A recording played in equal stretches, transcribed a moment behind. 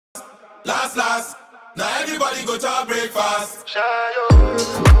Last, now everybody go to breakfast. Go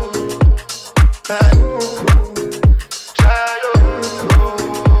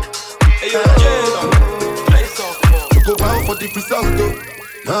out for the result,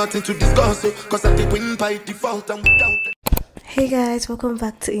 nothing to discuss, cause I did win by default and without. Hey guys, welcome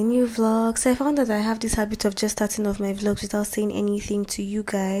back to a new vlog. So I found that I have this habit of just starting off my vlogs without saying anything to you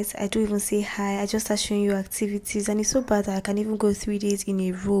guys. I don't even say hi, I just start showing you activities, and it's so bad that I can even go 3 days in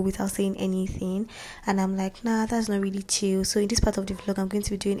a row without saying anything, and I'm like, nah, that's not really chill. So in this part of the vlog I'm going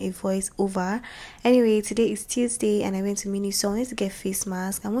to be doing a voice over. Anyway, today is Tuesday and I went to Mini, so I wanted to get face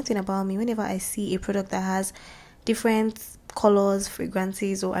mask. And one thing about me, whenever I see a product that has different colors,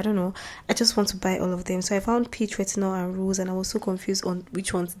 fragrances, or I don't know, I just want to buy all of them. So I found peach, retinol and rose, and I was so confused on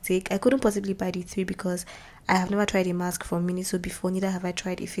which one to take. I couldn't possibly buy the three because I have never tried a mask from Miniso before, neither have I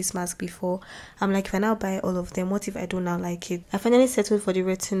tried a face mask before. I'm like, if I now buy all of them, what if I don't now like it? I finally settled for the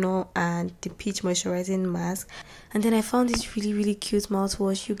retinol and the peach moisturizing mask, and then I found this really cute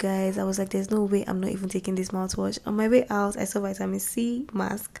mouthwash, you guys. I was like, there's no way I'm not even taking this mouthwash. On my way out I saw vitamin C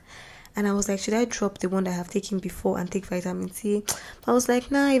mask, and I was like, should I drop the one that I have taken before and take vitamin C? But I was like,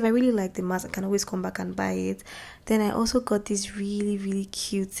 nah, if I really like the mask, I can always come back and buy it. Then I also got this really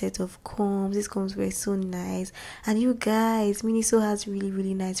cute set of combs. These combs were so nice. And you guys, Miniso has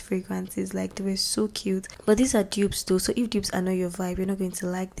really nice fragrances. Like, they were so cute. But these are dupes though, so if dupes are not your vibe, you're not going to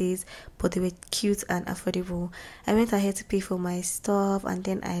like this. But they were cute and affordable. I went ahead to pay for my stuff and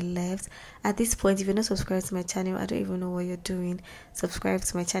then I left. At this point, if you're not subscribed to my channel, I don't even know what you're doing. Subscribe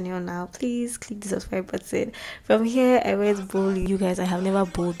to my channel now. Please click the subscribe button. From here, I went bowling. You guys, I have never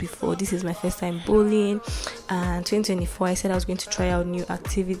bowled before. This is my first time bowling. And 2024, I said I was going to try out new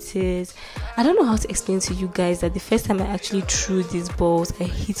activities. I don't know how to explain to you guys that the first time I actually threw these balls, I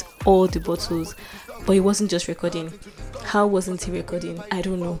hit all the bottles. But it wasn't just recording. How wasn't it recording? I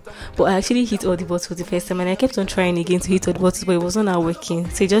don't know. But I actually hit all the bottles the first time, and I kept on trying again to hit all the bottles, but it was not working.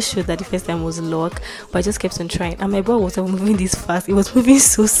 So it just showed that the first time was luck, but I just kept on trying. And my ball wasn't moving this fast. It was moving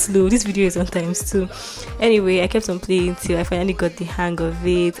so slow. This video is on times 2. Anyway, I kept on playing till I finally got the hang of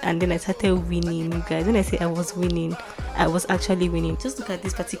it, and then I started winning, you guys. When I say I was winning, I was actually winning. Just look at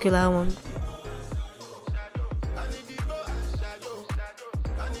this particular one.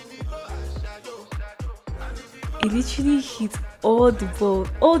 It literally hit all the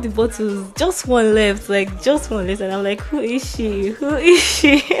bottles, just one left, and I'm like, who is she?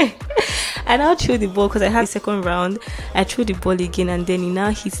 I now threw the ball because I had the second round. I threw the ball again, and then it now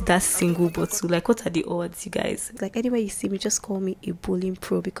hit that single bottle. Like, what are the odds, you guys? Like, anywhere you see me, just call me a bowling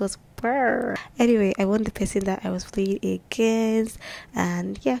pro because anyway, I won the person that I was playing against,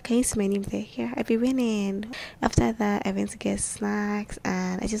 and yeah, can you see my name there? Yeah, I've been winning. After that, I went to get snacks,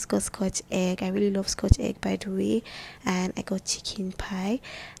 and I just got scotch egg. I really love scotch egg, by the way, and I got chicken pie.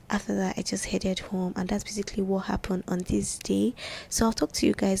 After that, I just headed home, and that's basically what happened on this day. So I'll talk to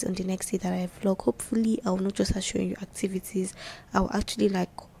you guys on the next day that I vlog. Hopefully I will not just start showing you activities. I'll actually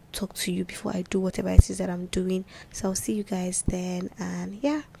like talk to you before I do whatever it is that I'm doing. So I'll see you guys then, and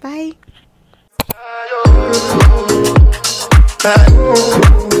yeah, bye.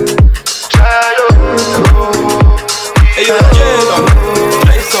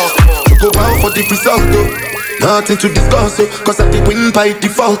 Go out for the result, nothing to discuss, cause I did win by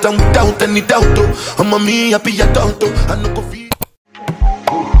default and without any doubt. I'm a me happy adult, I no go feel.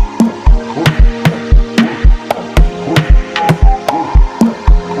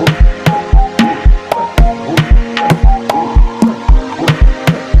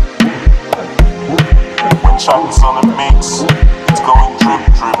 Shots on the mix, it's going drip.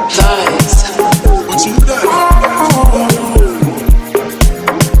 Nice. What you do that?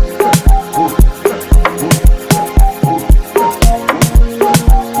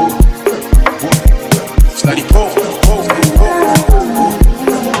 Steady pull.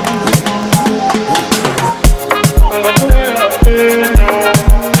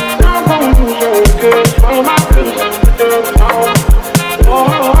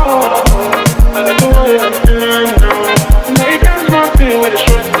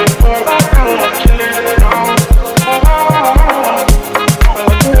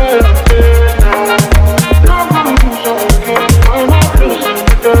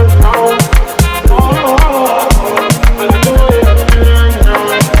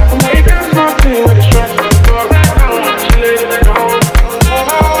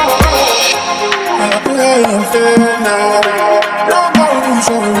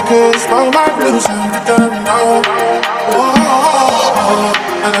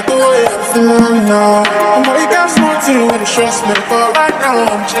 Trust me, but right now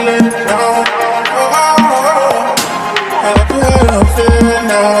I'm chilling now. I like the way I'm feeling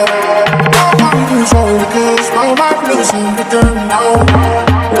now.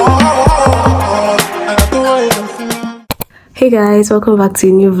 guys, welcome back to a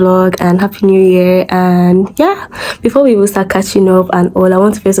new vlog and happy new year. And yeah, before we will start catching up and all, I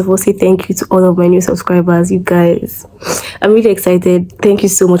want to first of all say thank you to all of my new subscribers. You guys, I'm really excited. Thank you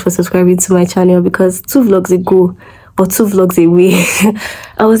so much for subscribing to my channel, because 2 vlogs ago or 2 vlogs away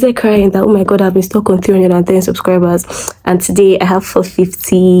I was there crying that, oh my god, I've been stuck on 310 subscribers, and today I have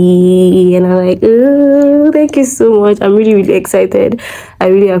 450, and I'm like, oh, thank you so much. I'm really excited. I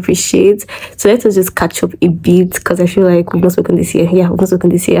really appreciate. So let us just catch up a bit, because I feel like we've not spoken this year. Yeah, we've not spoken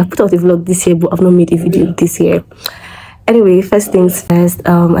this year. I put out a vlog this year, but I've not made a video this year. Anyway, first things first,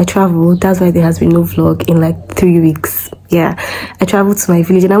 I traveled. That's why there has been no vlog in like 3 weeks. Yeah, I traveled to my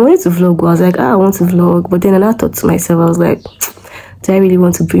village and I wanted to vlog. I was like, I want to vlog, but then I thought to myself, I was like, do I really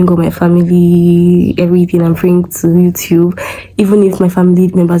want to bring all my family, everything, and bring to YouTube? Even if my family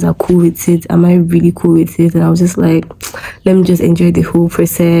members are cool with it, am I really cool with it? And I was just like, let me just enjoy the whole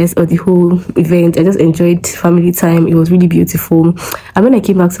process or the whole event. I just enjoyed family time. It was really beautiful. And when I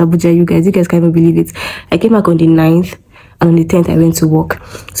came back to Abuja, you guys can't even believe it. I came back on the 9th. And on the 10th, I went to work.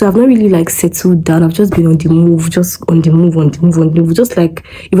 So I've not really like settled down. I've just been on the move, just on the move. Just like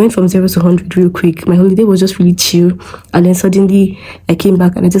it went from 0 to 100 real quick. My holiday was just really chill. And then suddenly I came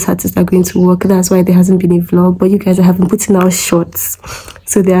back and I just had to start going to work. That's why there hasn't been a vlog. But you guys, I have been putting out shorts.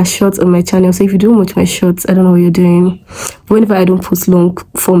 So there are shorts on my channel. So if you don't watch my shorts, I don't know what you're doing. But whenever I don't post long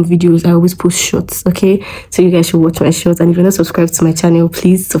form videos, I always post shorts, okay? So you guys should watch my shorts. And if you're not subscribed to my channel,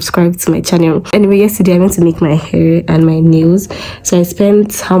 please subscribe to my channel. Anyway, yesterday I went to make my hair and my nails. So I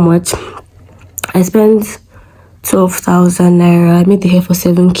spent how much? I spent 12,000 naira. I made the hair for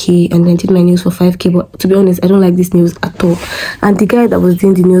 7k and then did my nails for 5k. But to be honest, I don't like these nails at all. And the guy that was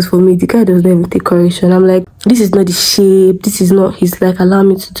doing the nails for me, the guy doesn't even take correction. I'm like, this is not the shape, this is not. He's like, allow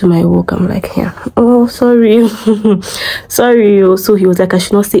me to do my work. I'm like, yeah, oh sorry sorry. So he was like, I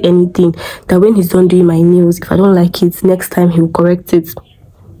should not say anything, that when he's done doing my nails, if I don't like it, next time he'll correct it.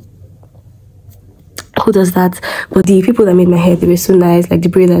 Who does that? But the people that made my hair, they were so nice. Like the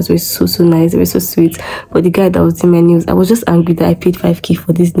braiders were so nice, they were so sweet. But the guy that was doing my nails, I was just angry that I paid 5k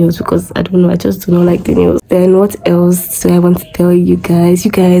for these nails, because I don't know, I just do not like the nails. Then what else do I want to tell you guys? You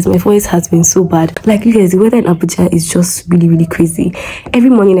guys, my voice has been so bad. Like you guys, the weather in Abuja is just really crazy. Every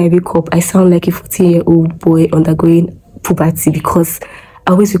morning I wake up, I sound like a 14-year-old boy undergoing puberty, because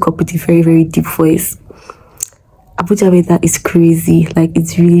I always wake up with a very deep voice. Abuja weather is crazy. Like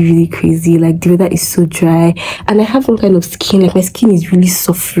it's really crazy. Like the weather is so dry, and I have some kind of skin, like my skin is really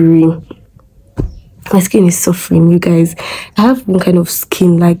suffering. My skin is suffering, you guys. I have one kind of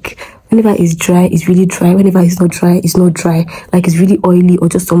skin, like whenever it's dry, it's really dry. Whenever it's not dry, it's not dry. Like it's really oily or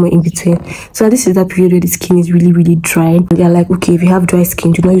just somewhere in between. So this is that period where the skin is really dry. And they're like, okay, if you have dry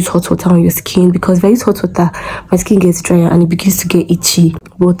skin, do not use hot water on your skin, because if I use hot water, my skin gets drier and it begins to get itchy.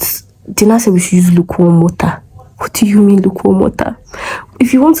 But they now say we should use lukewarm water. What do you mean lukewarm water?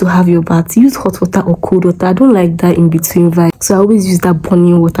 If you want to have your bath, use hot water or cold water. I don't like that in between vibe. So I always use that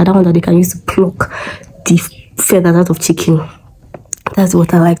burning water, that one that they can use to pluck the feathers out of chicken. That's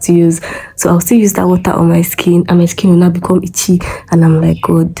what I like to use. So I'll still use that water on my skin, and my skin will not become itchy. And I'm like,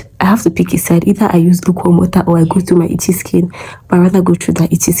 God, I have to pick a side. Either I use lukewarm water or I go through my itchy skin. But I'd rather go through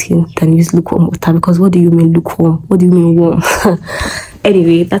that itchy skin than use lukewarm water, because what do you mean lukewarm? What do you mean warm?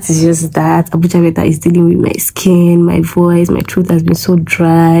 Anyway, that is just that. Abuja weather is dealing with my skin, my voice, my throat has been so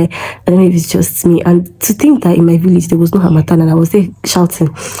dry. I don't know if it's just me. And to think that in my village there was no harmattan, and I was there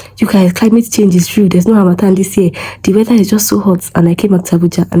shouting, you guys, climate change is real. There's no harmattan this year. The weather is just so hot. And I came back to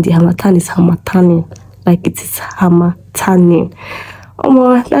Abuja and the harmattan is harmattaning. Like it is harmattaning.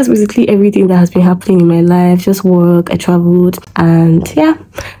 Oh, that's basically everything that has been happening in my life. Just work, I traveled, and yeah,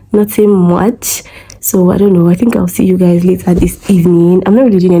 nothing much. So I don't know, I think I'll see you guys later this evening. I'm not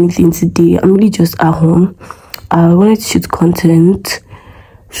really doing anything today. I'm really just at home. I wanted to shoot content,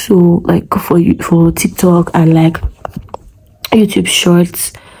 so like for TikTok and like YouTube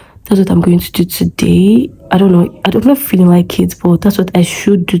shorts. That's what I'm going to do today. I don't know, I'm not feeling like it, but that's what I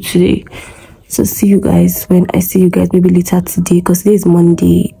should do today. So see you guys when I see you guys, maybe later today, because today is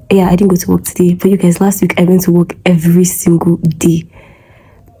Monday. Yeah, I didn't go to work today, but you guys, last week I went to work every single day.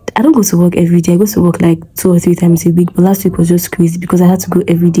 I don't go to work every day. I go to work like 2 or 3 times a week. But last week was just crazy because I had to go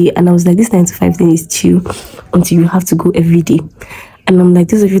every day. And I was like, this 9 to 5 thing is chill until you have to go every day. And I'm like,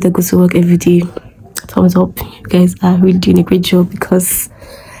 those of you that go to work every day, thumbs up. You guys are really doing a great job, because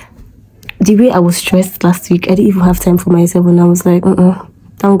the way I was stressed last week, I didn't even have time for myself. And I was like,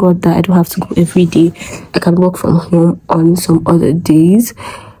 thank God that I don't have to go every day. I can work from home on some other days.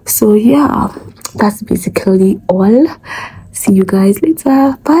 So yeah, that's basically all. See you guys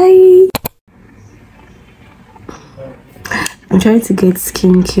later. Bye. I'm trying to get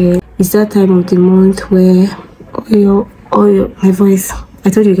skincare. It's that time of the month where my voice. I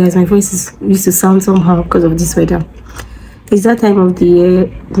told you guys my voice used to sound somehow because of this weather. It's that time of the year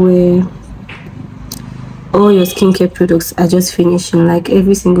where all your skincare products are just finishing. Like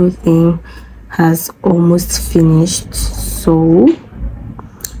every single thing has almost finished, so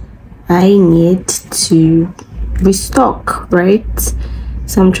I need to restock, right?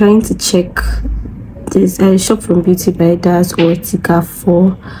 So I'm trying to check this. I shop from Beauty by Das or Tika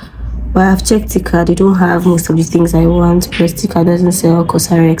for, but I've checked Tika. They don't have most of the things I want because Tika doesn't sell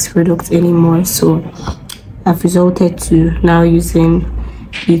Cosrx products anymore, so I've resorted to now using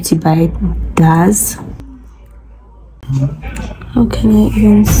Beauty by Das. How can I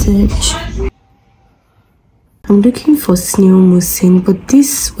even search? I'm looking for snail mucin, but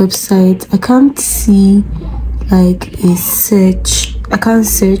this website I can't see like a search. I can't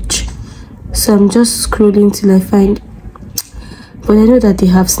search, so I'm just scrolling till I find. But I know that they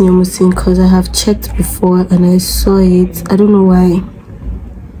have snail mucin because I have checked before and I saw it. I don't know why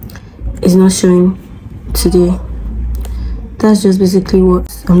it's not showing today. That's just basically what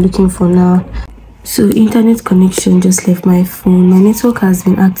I'm looking for now. So internet connection just left my phone. My network has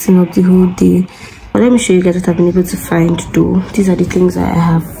been acting up the whole day. But let me show you guys what I've been able to find though. These are the things that I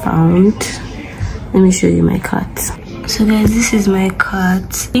have found. Let me show you my cart. So guys, this is my cart.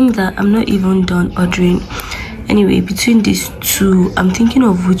 I think that I'm not even done ordering. Anyway, between these two, I'm thinking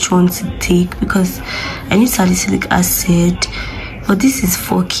of which one to take because I need salicylic acid. But this is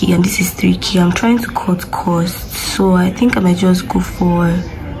 4k and this is 3k. I'm trying to cut costs, so I think I might just go for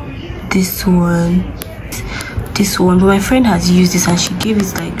this one. But my friend has used this and she gave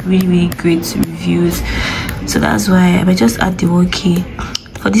it like really great reviews, so that's why I might just add the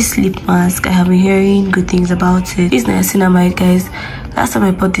 1k. For this lip mask, I have been hearing good things about it. It's niacinamide, guys. Last time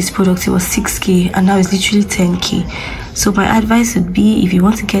I bought this product, it was 6k and now it's literally 10k. So my advice would be, if you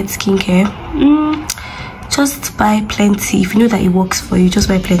want to get skincare, just buy plenty. If you know that it works for you, just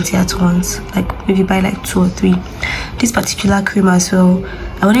buy plenty at once. Like maybe buy like 2 or 3. This particular cream as well,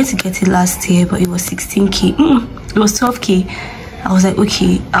 I wanted to get it last year, but it was 16k. It was 12k. I was like,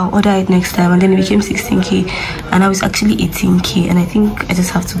 okay, I'll order it next time, and then it became 16k, and now it's actually 18k. And I think I just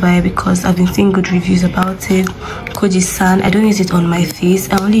have to buy it because I've been seeing good reviews about it. Koji-san, I don't use it on my face.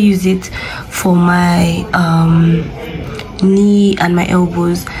 I only use it for my knee and my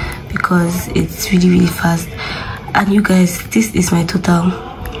elbows because it's really fast. And you guys, this is my total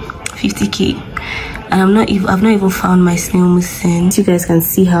 50k. And I've not even found my snail mucin. You guys can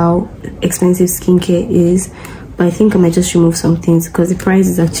see how expensive skincare is, but I think I might just remove some things because the price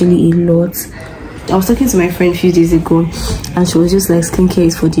is actually a lot. I was talking to my friend a few days ago and she was just like, skincare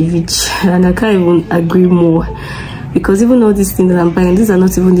is for the rich, and I can't even agree more, because even all these things that I'm buying, these are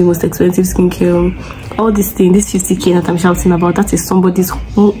not even the most expensive skincare. All these things, this 50k that I'm shouting about, that is somebody's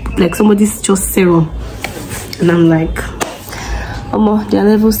just serum, and I'm like, there are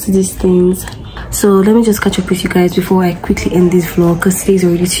levels to these things. So let me just catch up with you guys before I quickly end this vlog, because today is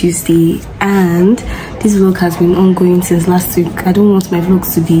already Tuesday and this vlog has been ongoing since last week. I don't want my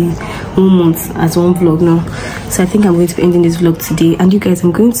vlogs to be 1 month as one vlog now, so I think I'm going to be ending this vlog today. And you guys,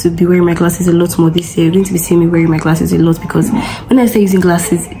 I'm going to be wearing my glasses a lot more this year. You're going to be seeing me wearing my glasses a lot, because when I started using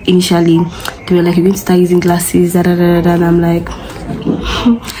glasses initially, they were like, you're going to start using glasses, and I'm like,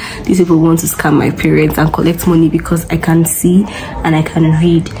 these people want to scam my parents and collect money because I can see and I can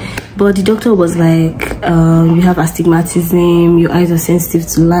read. But the doctor was like, you have astigmatism, your eyes are sensitive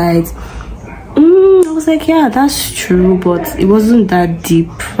to light. I was like, yeah, that's true, but it wasn't that deep,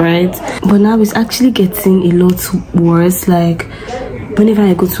 right? But now it's actually getting a lot worse. Like whenever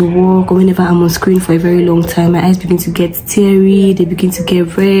I go to work or whenever I'm on screen for a very long time, my eyes begin to get teary, they begin to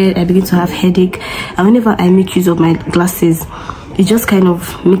get red, I begin to have headache. And whenever I make use of my glasses, it just kind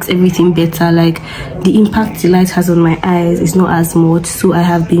of makes everything better. Like the impact the light has on my eyes is not as much, so I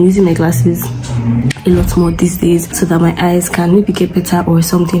have been using my glasses a lot more these days so that my eyes can maybe get better or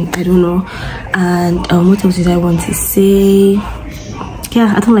something, I don't know. And what else did I want to say?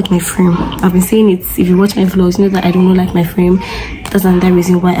 Yeah, I don't like my frame. I've been saying it. If you watch my vlogs, you know that I don't like my frame. That's another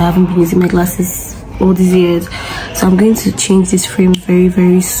reason why I haven't been using my glasses all these years. So I'm going to change this frame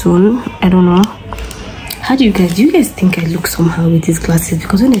very soon. I don't know. How do you guys think I look somehow with these glasses?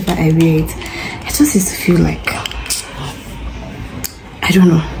 Because whenever I wear it, I just used to feel like, I don't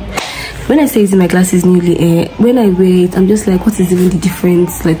know. When I say using my glasses newly, when I wear it, I'm just like, what is even the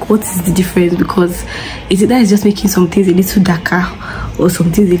difference? Like, what is the difference? Because is it that it's just making some things a little darker or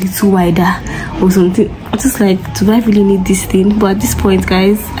some things a little wider or something? I'm just like, do I really need this thing? But at this point,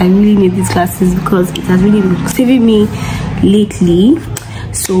 guys, I really need these glasses because it has really been saving me lately.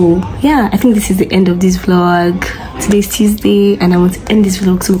 So yeah, I think this is the end of this vlog. Today's Tuesday and I want to end this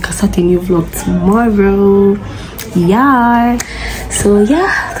vlog so we can start a new vlog tomorrow. Yeah, so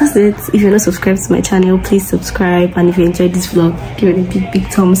yeah, that's it. If you're not subscribed to my channel, please subscribe, and if you enjoyed this vlog, give it a big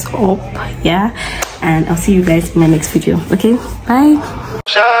thumbs up. Yeah, and I'll see you guys in my next video. Okay, bye.